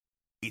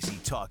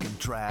talking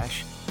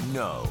trash?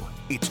 No,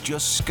 it's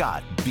just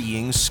Scott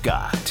being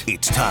Scott.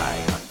 It's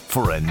time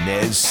for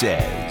ANEZ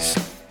Says.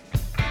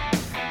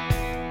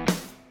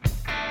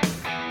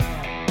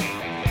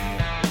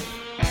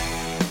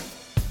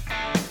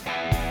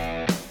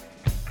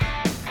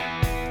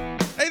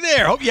 Hey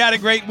there, hope you had a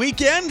great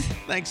weekend.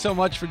 Thanks so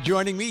much for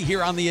joining me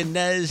here on the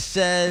ANEZ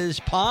Says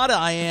pod.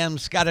 I am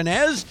Scott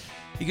ANEZ.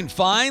 You can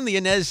find the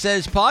ANEZ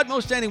Says pod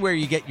most anywhere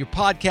you get your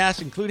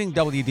podcasts, including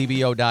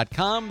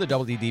WDBO.com, the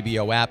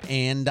WDBO app,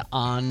 and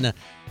on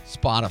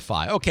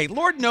Spotify. Okay,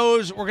 Lord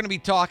knows we're going to be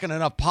talking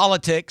enough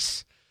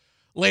politics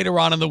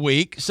later on in the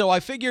week, so I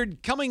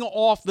figured coming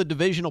off the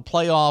divisional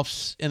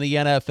playoffs in the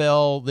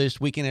NFL this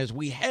weekend as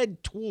we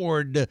head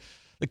toward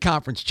the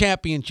conference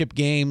championship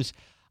games,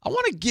 I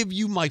want to give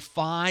you my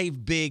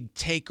 5 big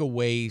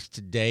takeaways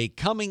today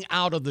coming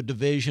out of the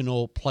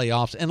divisional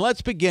playoffs. And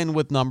let's begin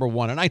with number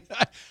 1. And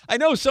I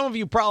know some of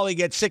you probably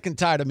get sick and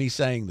tired of me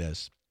saying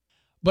this,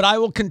 but I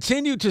will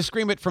continue to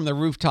scream it from the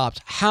rooftops.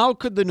 How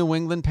could the New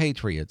England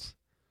Patriots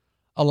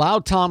allow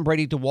Tom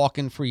Brady to walk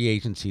in free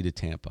agency to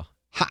Tampa?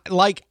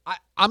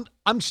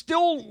 I'm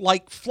still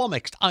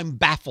flummoxed. I'm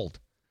baffled.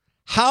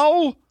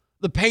 How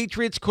the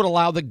Patriots could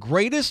allow the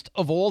greatest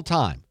of all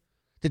time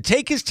to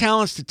take his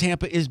talents to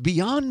Tampa is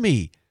beyond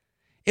me.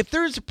 If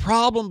there's a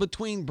problem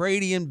between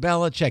Brady and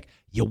Belichick,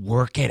 you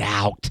work it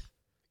out.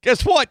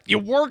 Guess what? You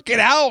work it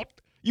out.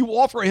 You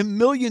offer him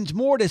millions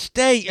more to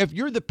stay. If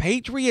you're the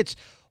Patriots,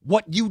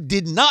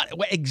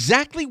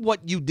 exactly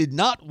what you did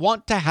not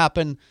want to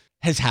happen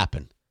has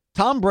happened.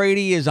 Tom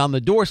Brady is on the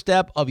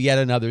doorstep of yet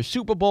another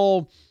Super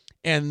Bowl,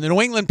 and the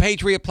New England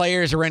Patriot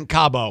players are in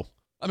Cabo.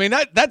 I mean,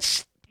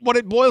 that's what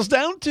it boils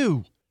down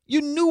to.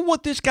 You knew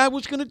what this guy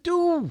was going to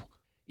do.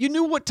 You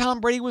knew what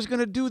Tom Brady was going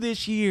to do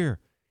this year.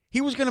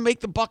 He was going to make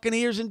the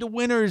Buccaneers into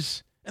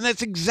winners, and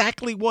that's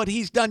exactly what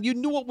he's done. You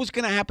knew what was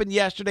going to happen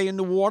yesterday in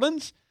New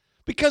Orleans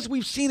because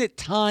we've seen it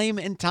time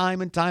and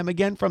time and time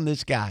again from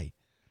this guy.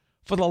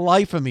 For the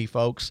life of me,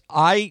 folks,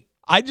 I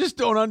just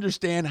don't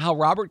understand how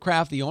Robert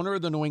Kraft, the owner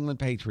of the New England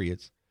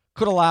Patriots,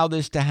 could allow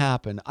this to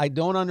happen. I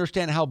don't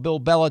understand how Bill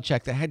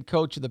Belichick, the head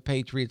coach of the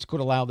Patriots, could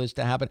allow this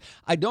to happen.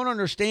 I don't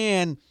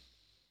understand,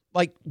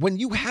 when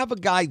you have a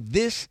guy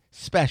this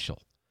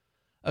special,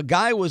 a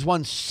guy who has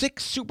won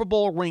 6 Super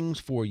Bowl rings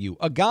for you.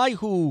 A guy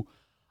who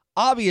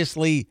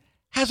obviously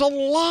has a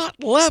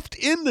lot left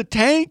in the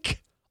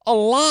tank. A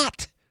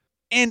lot.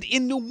 And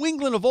in New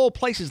England, of all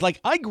places,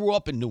 I grew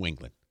up in New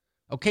England.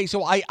 Okay,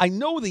 so I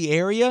know the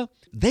area.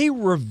 They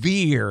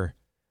revere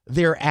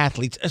their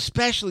athletes,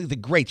 especially the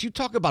greats. You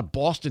talk about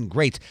Boston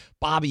greats,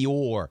 Bobby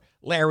Orr,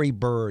 Larry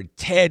Bird,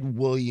 Ted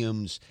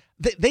Williams.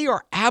 They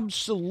are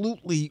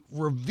absolutely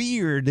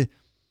revered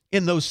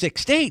in those 6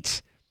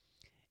 states.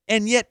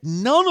 And yet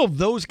none of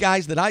those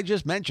guys that I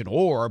just mentioned,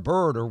 or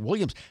Bird or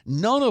Williams,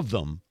 none of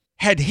them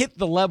had hit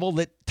the level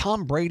that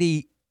Tom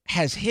Brady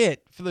has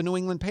hit for the New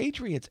England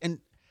Patriots. And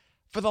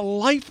for the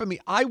life of me,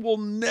 I will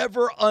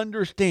never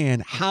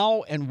understand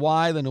how and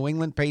why the New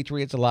England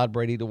Patriots allowed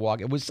Brady to walk.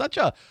 It was such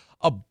a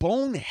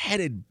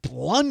boneheaded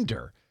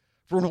blunder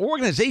for an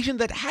organization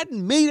that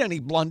hadn't made any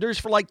blunders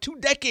for 2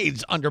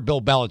 decades under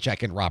Bill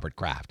Belichick and Robert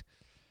Kraft.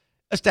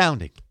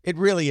 Astounding. It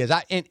really is.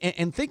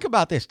 And think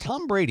about this.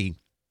 Tom Brady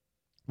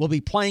will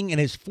be playing in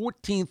his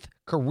 14th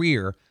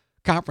career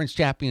conference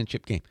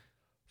championship game.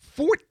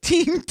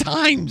 14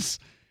 times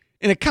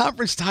in a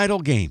conference title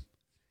game.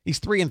 He's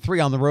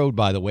 3-3 on the road,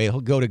 by the way.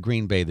 He'll go to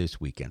Green Bay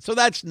this weekend. So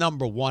that's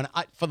number 1.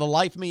 For the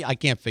life of me, I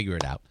can't figure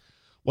it out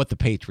what the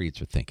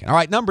Patriots are thinking. All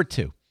right, number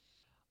 2.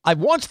 I've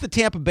watched the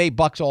Tampa Bay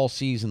Bucs all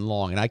season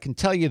long, and I can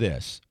tell you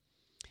this.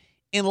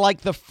 In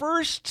the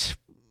first,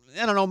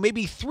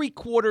 maybe 3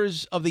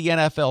 quarters of the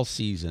NFL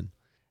season,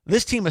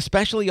 this team,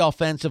 especially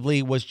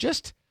offensively, was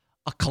just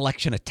a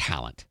collection of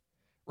talent,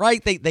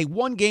 right? They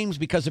won games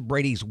because of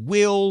Brady's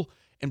will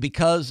and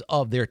because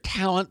of their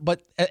talent,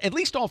 but at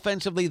least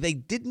offensively, they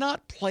did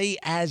not play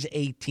as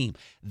a team.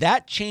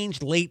 That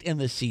changed late in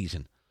the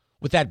season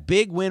with that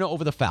big win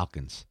over the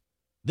Falcons.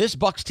 This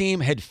Bucs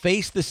team had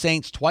faced the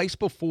Saints twice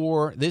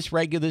before this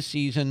regular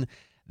season.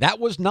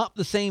 That was not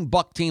the same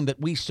Buc team that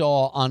we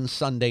saw on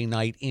Sunday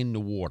night in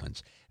New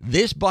Orleans.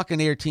 This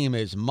Buccaneer team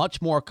is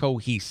much more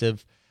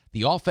cohesive.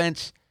 The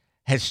offense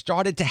has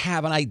started to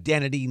have an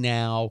identity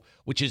now,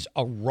 which is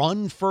a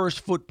run-first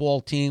football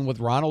team with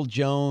Ronald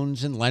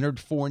Jones and Leonard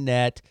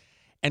Fournette.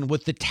 And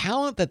with the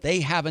talent that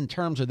they have in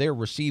terms of their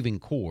receiving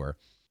core,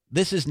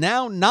 this is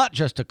now not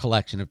just a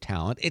collection of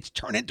talent. It's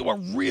turned into a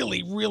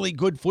really, really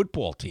good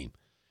football team.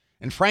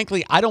 And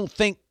frankly, I don't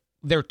think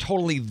they're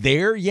totally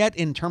there yet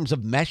in terms of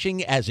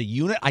meshing as a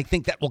unit. I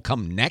think that will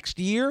come next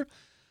year,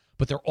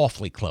 but they're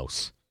awfully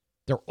close.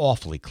 They're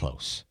awfully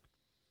close.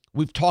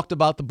 We've talked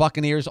about the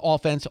Buccaneers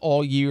offense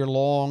all year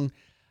long,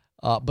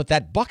 but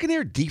that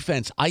Buccaneer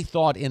defense, I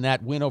thought in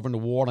that win over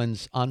New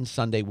Orleans on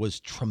Sunday was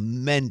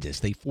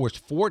tremendous. They forced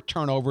 4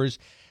 turnovers.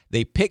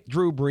 They picked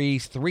Drew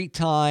Brees 3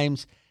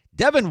 times.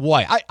 Devin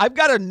White, I've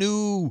got a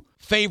new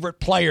favorite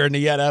player in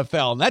the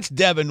NFL, and that's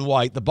Devin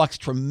White, the Bucs'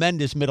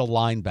 tremendous middle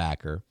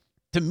linebacker.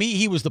 To me,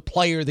 he was the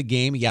player of the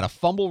game. He had a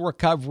fumble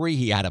recovery.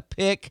 He had a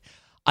pick.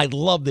 I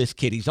love this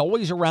kid. He's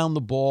always around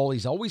the ball.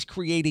 He's always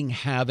creating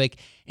havoc,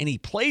 and he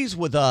plays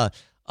with a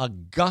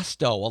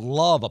gusto, a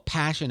love, a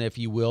passion, if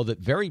you will, that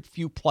very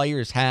few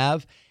players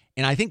have,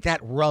 and I think that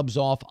rubs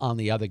off on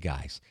the other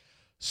guys.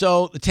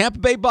 So the Tampa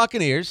Bay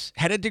Buccaneers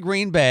headed to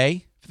Green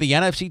Bay for the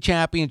NFC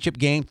Championship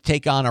game to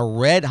take on a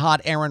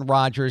red-hot Aaron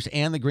Rodgers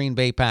and the Green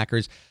Bay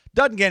Packers.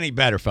 Doesn't get any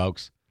better,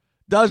 folks.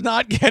 Does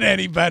not get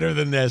any better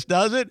than this,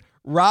 does it?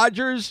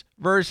 Rodgers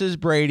versus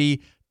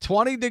Brady,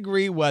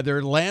 20-degree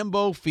weather,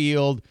 Lambeau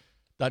Field.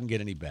 Doesn't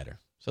get any better.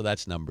 So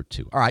that's number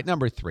 2. All right,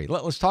 number 3.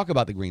 Let's talk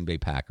about the Green Bay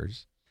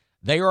Packers.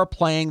 They are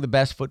playing the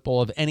best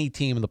football of any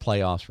team in the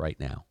playoffs right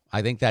now.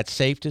 I think that's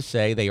safe to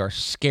say. They are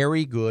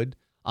scary good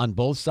on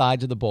both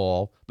sides of the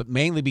ball, but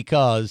mainly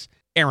because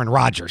Aaron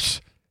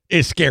Rodgers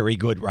is scary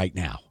good right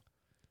now.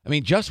 I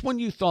mean, just when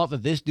you thought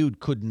that this dude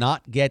could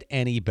not get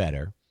any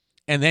better,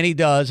 and then he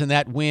does in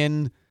that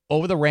win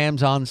over the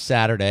Rams on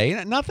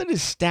Saturday. Not that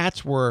his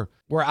stats were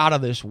out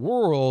of this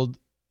world,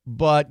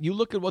 but you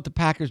look at what the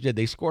Packers did.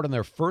 They scored on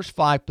their first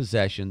 5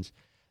 possessions.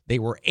 They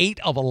were 8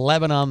 of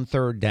 11 on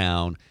third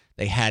down.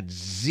 They had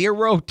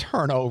 0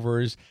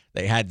 turnovers.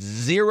 They had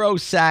 0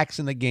 sacks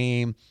in the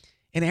game.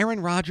 And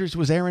Aaron Rodgers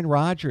was Aaron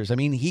Rodgers. I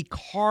mean, he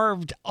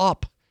carved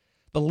up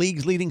the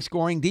league's leading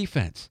scoring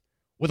defense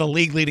with a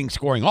league-leading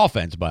scoring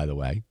offense, by the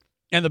way,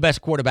 and the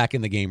best quarterback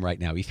in the game right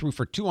now. He threw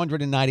for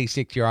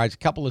 296 yards, a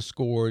couple of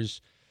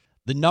scores.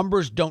 The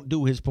numbers don't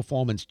do his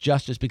performance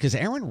justice because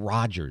Aaron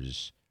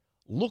Rodgers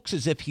looks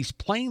as if he's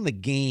playing the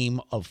game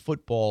of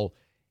football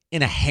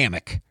in a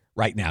hammock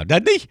right now,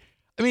 doesn't he?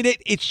 I mean,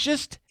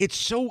 it's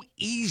so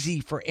easy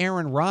for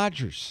Aaron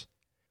Rodgers.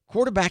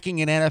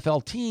 Quarterbacking an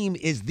NFL team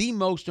is the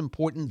most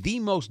important, the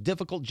most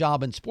difficult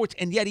job in sports,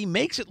 and yet he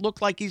makes it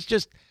look like he's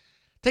just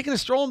taking a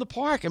stroll in the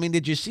park. I mean,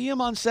 did you see him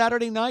on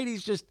Saturday night?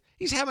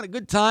 He's having a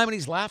good time, and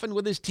he's laughing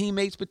with his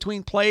teammates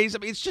between plays. I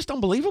mean, it's just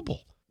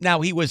unbelievable.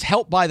 Now, he was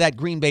helped by that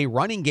Green Bay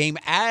running game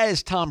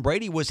as Tom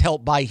Brady was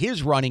helped by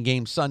his running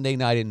game Sunday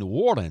night in New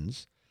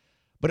Orleans,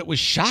 but it was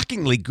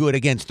shockingly good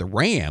against the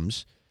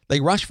Rams. They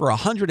rushed for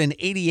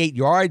 188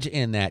 yards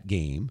in that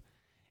game.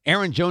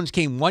 Aaron Jones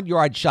came 1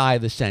 yard shy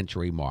of the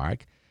century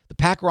mark. The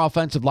Packer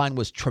offensive line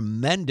was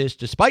tremendous,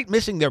 despite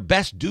missing their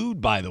best dude,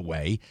 by the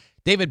way.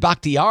 David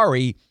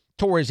Bakhtiari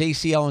tore his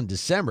ACL in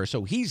December,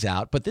 so he's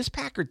out. But this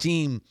Packer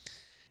team,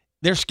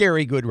 they're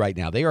scary good right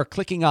now. They are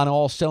clicking on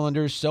all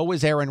cylinders. So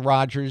is Aaron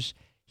Rodgers.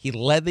 He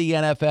led the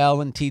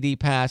NFL in TD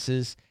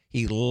passes.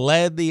 He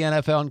led the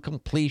NFL in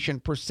completion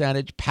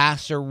percentage,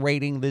 passer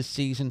rating this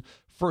season.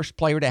 First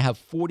player to have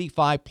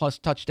 45-plus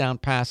touchdown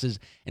passes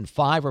and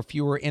 5 or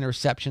fewer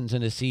interceptions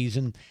in a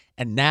season.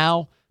 And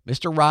now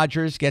Mr.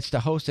 Rodgers gets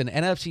to host an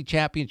NFC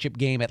Championship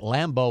game at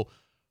Lambeau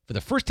for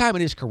the first time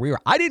in his career.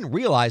 I didn't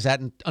realize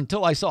that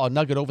until I saw a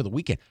nugget over the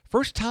weekend.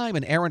 First time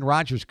in Aaron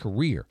Rodgers'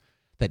 career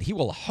that he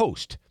will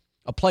host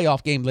a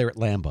playoff game there at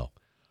Lambeau.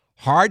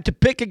 Hard to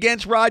pick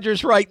against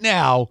Rodgers right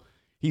now.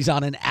 He's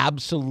on an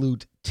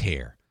absolute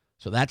tear.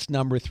 So that's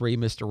number 3,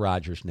 Mr.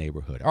 Rodgers'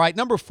 neighborhood. All right,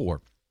 number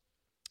 4.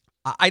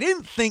 I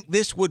didn't think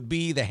this would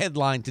be the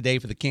headline today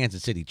for the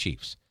Kansas City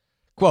Chiefs.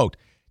 Quote,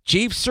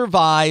 Chiefs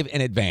survive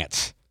and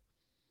advance.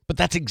 But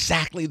that's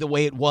exactly the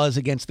way it was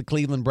against the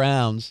Cleveland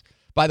Browns.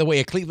 By the way,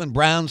 a Cleveland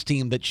Browns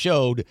team that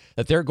showed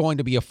that they're going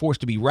to be a force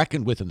to be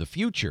reckoned with in the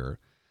future.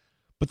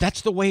 But that's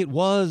the way it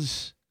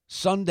was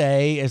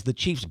Sunday as the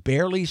Chiefs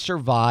barely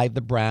survived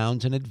the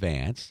Browns and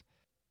advance.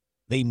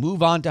 They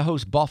move on to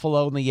host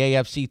Buffalo in the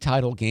AFC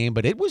title game,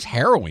 but it was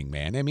harrowing,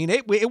 man. I mean,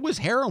 it was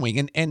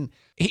harrowing. And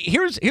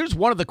here's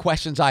one of the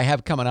questions I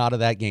have coming out of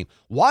that game.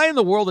 Why in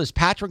the world is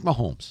Patrick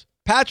Mahomes,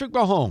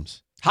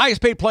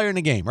 highest paid player in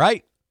the game,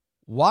 right?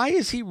 Why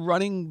is he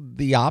running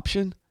the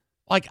option?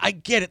 Like, I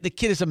get it. The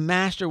kid is a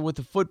master with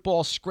the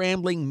football,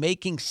 scrambling,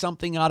 making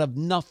something out of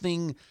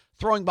nothing,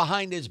 throwing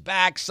behind his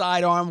back,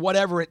 sidearm,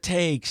 whatever it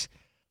takes.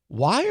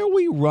 Why are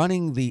we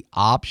running the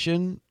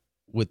option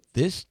with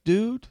this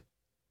dude?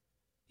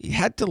 He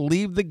had to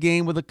leave the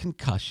game with a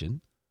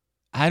concussion.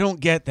 I don't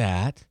get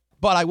that.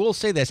 But I will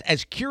say this,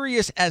 as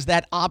curious as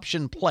that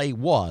option play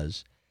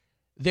was,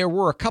 there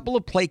were a couple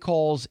of play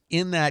calls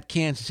in that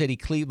Kansas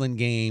City-Cleveland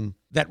game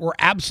that were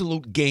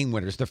absolute game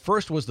winners. The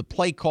first was the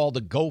play call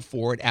to go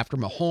for it after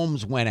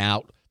Mahomes went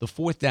out, the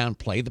 4th down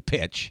play, the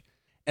pitch.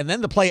 And then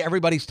the play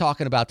everybody's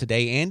talking about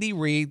today, Andy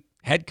Reid,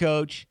 head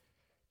coach,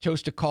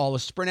 chose to call a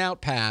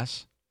sprint-out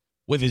pass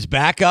with his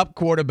backup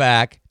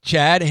quarterback,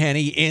 Chad Henne,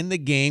 in the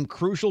game.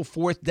 Crucial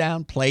 4th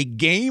down play,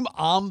 game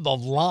on the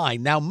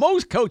line. Now,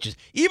 most coaches,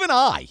 even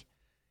I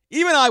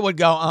would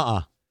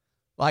go,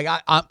 Like,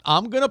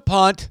 I'm going to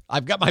punt.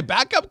 I've got my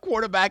backup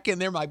quarterback in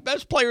there, my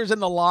best players in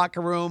the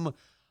locker room.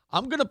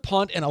 I'm going to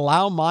punt and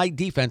allow my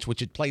defense, which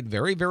had played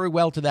very, very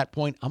well to that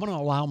point, I'm going to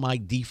allow my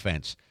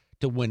defense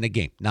to win the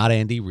game. Not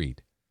Andy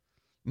Reid.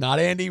 Not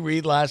Andy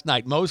Reid last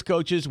night. Most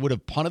coaches would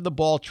have punted the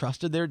ball,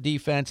 trusted their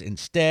defense.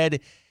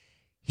 Instead,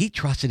 he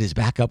trusted his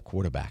backup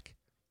quarterback.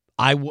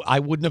 I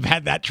wouldn't have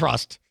had that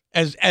trust.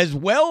 As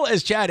well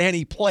as Chad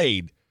Henne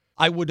played,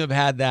 I wouldn't have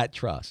had that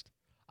trust.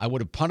 I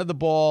would have punted the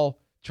ball,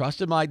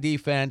 trusted my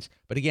defense.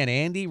 But again,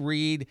 Andy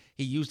Reid,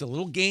 he used a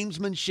little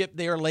gamesmanship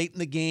there late in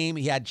the game.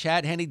 He had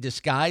Chad Henne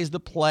disguise the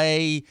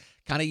play,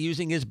 kind of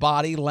using his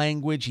body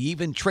language. He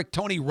even tricked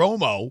Tony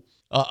Romo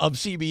of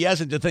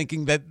CBS into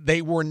thinking that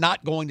they were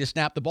not going to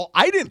snap the ball.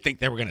 I didn't think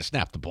they were going to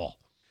snap the ball.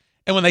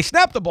 And when they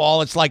snapped the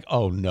ball, it's like,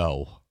 oh,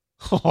 no.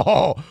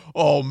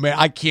 Oh, man,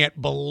 I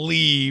can't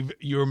believe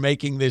you're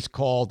making this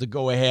call to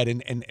go ahead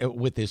and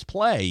with this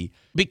play.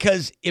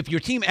 Because if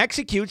your team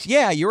executes,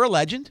 yeah, you're a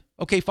legend.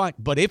 Okay, fine.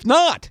 But if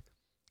not,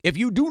 if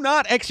you do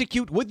not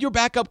execute with your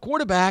backup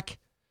quarterback,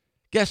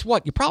 guess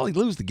what? You probably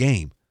lose the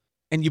game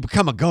and you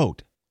become a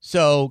GOAT.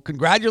 So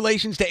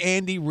congratulations to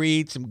Andy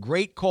Reid. Some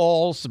great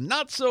calls, some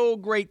not so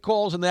great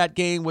calls in that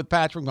game with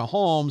Patrick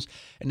Mahomes.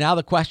 And now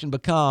the question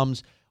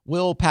becomes,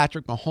 will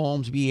Patrick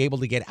Mahomes be able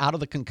to get out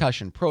of the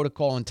concussion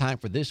protocol in time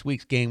for this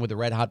week's game with the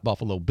red-hot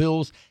Buffalo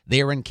Bills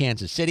there in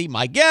Kansas City?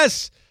 My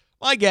guess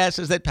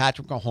is that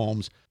Patrick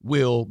Mahomes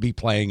will be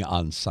playing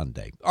on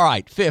Sunday. All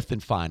right, fifth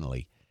and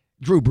finally,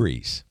 Drew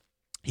Brees.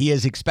 He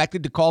is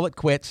expected to call it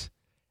quits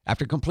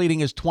after completing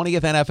his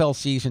 20th NFL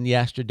season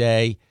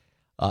yesterday.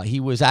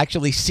 He was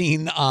actually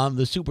seen on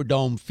the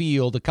Superdome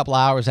field a couple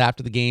hours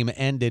after the game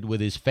ended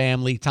with his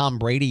family. Tom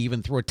Brady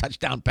even threw a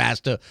touchdown pass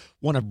to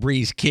one of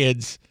Brees'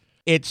 kids.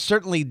 It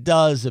certainly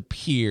does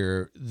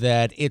appear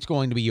that it's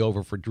going to be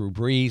over for Drew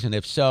Brees, and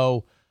if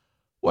so,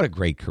 what a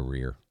great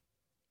career.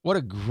 What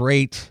a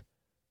great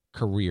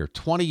career,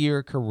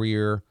 20-year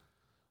career.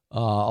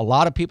 A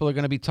lot of people are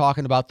going to be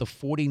talking about the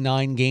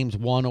 49 games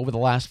won over the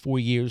last 4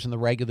 years in the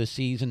regular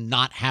season,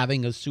 not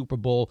having a Super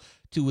Bowl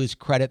to his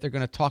credit. They're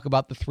going to talk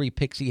about the 3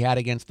 picks he had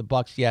against the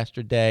Bucs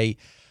yesterday.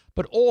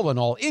 But all in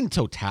all, in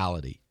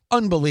totality,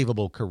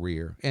 unbelievable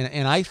career.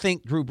 And I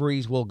think Drew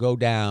Brees will go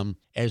down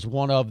as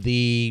one of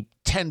the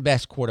 10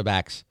 best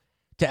quarterbacks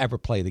to ever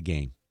play the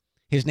game.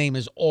 His name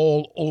is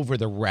all over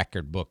the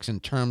record books in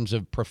terms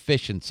of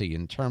proficiency,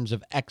 in terms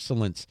of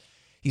excellence.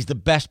 He's the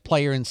best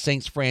player in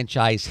Saints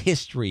franchise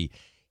history.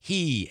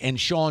 He and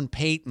Sean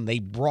Payton, they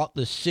brought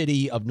the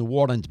city of New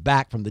Orleans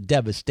back from the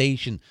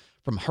devastation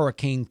from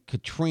Hurricane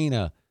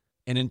Katrina.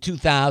 And in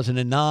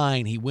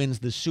 2009, he wins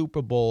the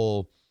Super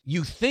Bowl.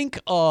 You think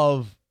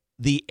of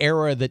the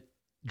era that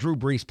Drew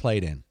Brees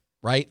played in,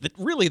 right? That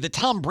really the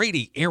Tom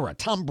Brady era,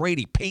 Tom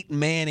Brady, Peyton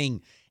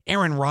Manning,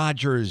 Aaron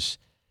Rodgers.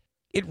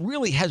 It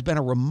really has been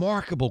a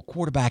remarkable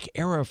quarterback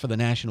era for the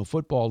National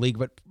Football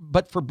League.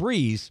 But for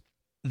Brees,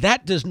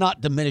 that does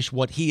not diminish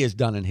what he has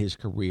done in his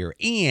career.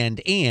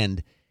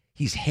 And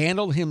he's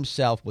handled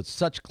himself with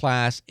such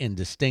class and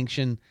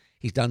distinction.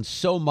 He's done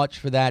so much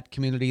for that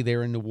community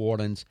there in New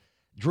Orleans.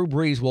 Drew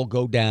Brees will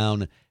go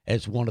down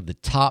as one of the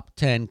top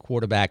 10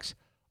 quarterbacks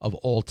of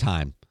all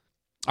time.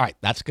 All right,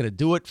 that's going to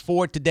do it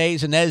for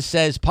today's ANEZ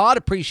Says Pod.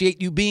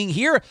 Appreciate you being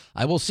here.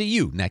 I will see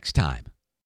you next time.